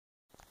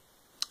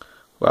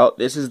Well,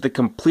 this is the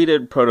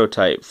completed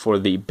prototype for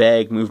the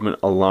bag movement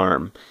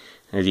alarm.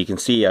 As you can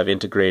see, I've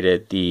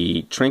integrated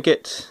the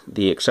trinket,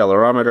 the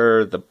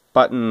accelerometer, the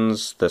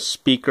buttons, the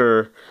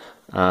speaker,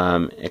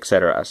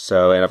 etc.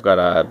 And I've got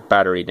a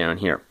battery down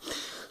here.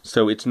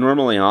 So it's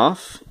normally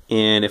off,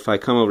 and if I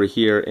come over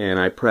here and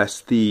I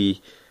press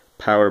the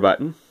power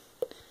button,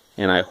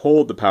 and I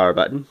hold the power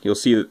button, you'll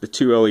see that the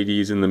two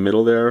LEDs in the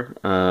middle there,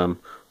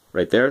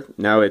 right there,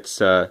 now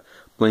it's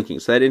blinking.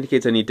 So that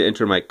indicates I need to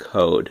enter my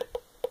code.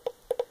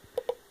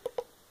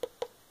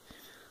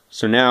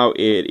 So now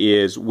it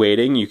is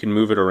waiting. You can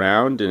move it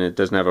around and it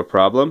doesn't have a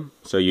problem.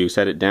 So you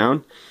set it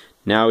down.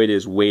 Now it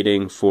is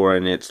waiting for,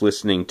 and it's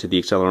listening to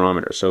the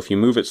accelerometer. So if you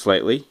move it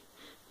slightly,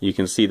 you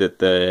can see that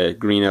the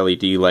green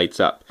LED lights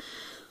up.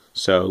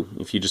 So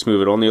if you just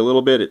move it only a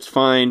little bit, it's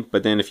fine.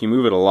 But then if you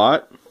move it a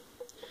lot,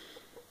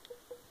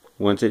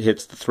 once it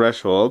hits the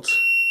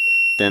thresholds,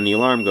 then the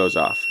alarm goes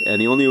off. And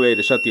the only way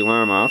to shut the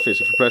alarm off is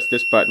if you press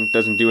this button, it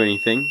doesn't do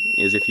anything,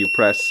 is if you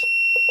press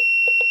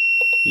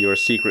your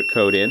secret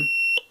code in.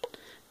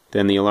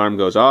 Then the alarm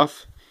goes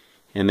off,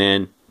 and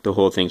then the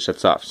whole thing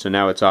shuts off. So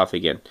now it's off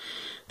again.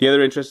 The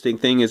other interesting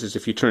thing is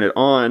if you turn it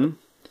on,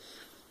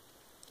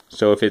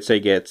 so if it,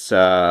 say, gets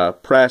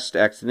pressed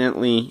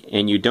accidentally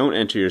and you don't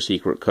enter your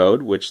secret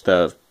code, which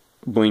the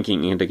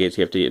blinking indicates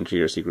you have to enter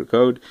your secret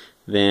code,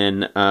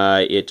 then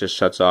it just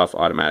shuts off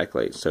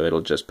automatically. So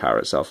it'll just power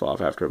itself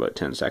off after about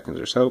 10 seconds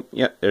or so.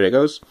 Yeah, there it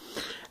goes.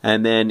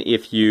 And then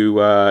if you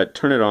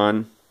turn it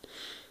on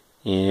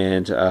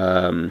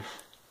and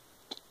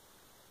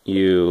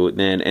you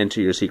then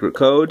enter your secret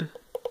code.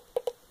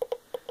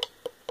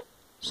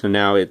 So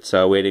now it's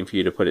waiting for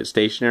you to put it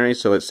stationary.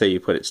 So let's say you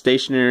put it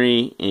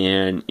stationary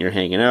and you're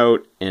hanging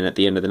out, and at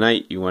the end of the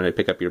night you want to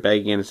pick up your bag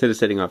again. Instead of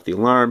setting off the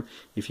alarm,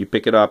 if you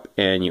pick it up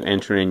and you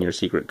enter in your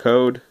secret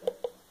code,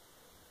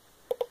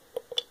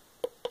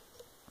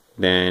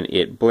 then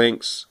it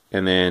blinks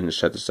and then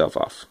shuts itself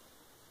off.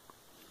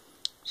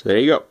 So there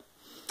you go.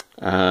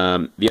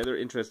 The other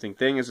interesting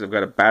thing is I've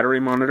got a battery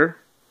monitor.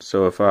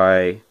 So if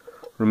I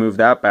remove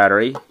that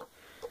battery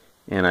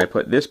and I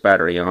put this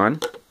battery on,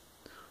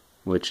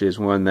 which is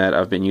one that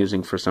I've been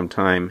using for some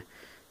time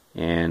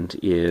and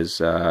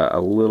is a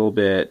little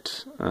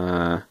bit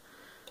low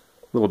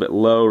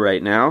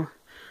right now.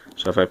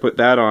 So if I put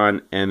that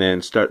on and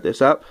then start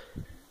this up,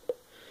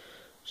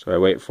 so I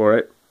wait for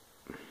it,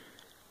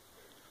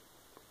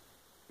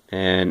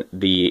 and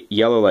the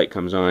yellow light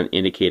comes on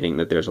indicating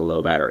that there's a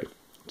low battery.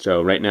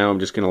 So right now I'm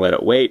just going to let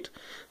it wait.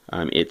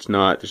 There's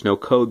no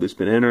code that's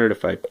been entered.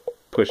 If I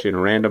push in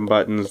random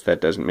buttons, that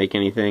doesn't make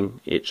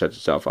anything. It shuts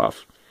itself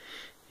off.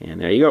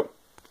 And there you go.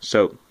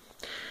 So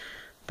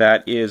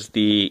that is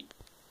the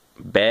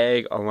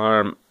bag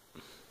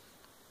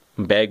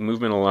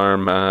movement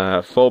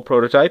alarm full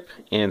prototype.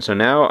 And so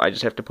now I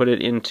just have to put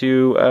it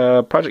into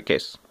a project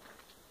case.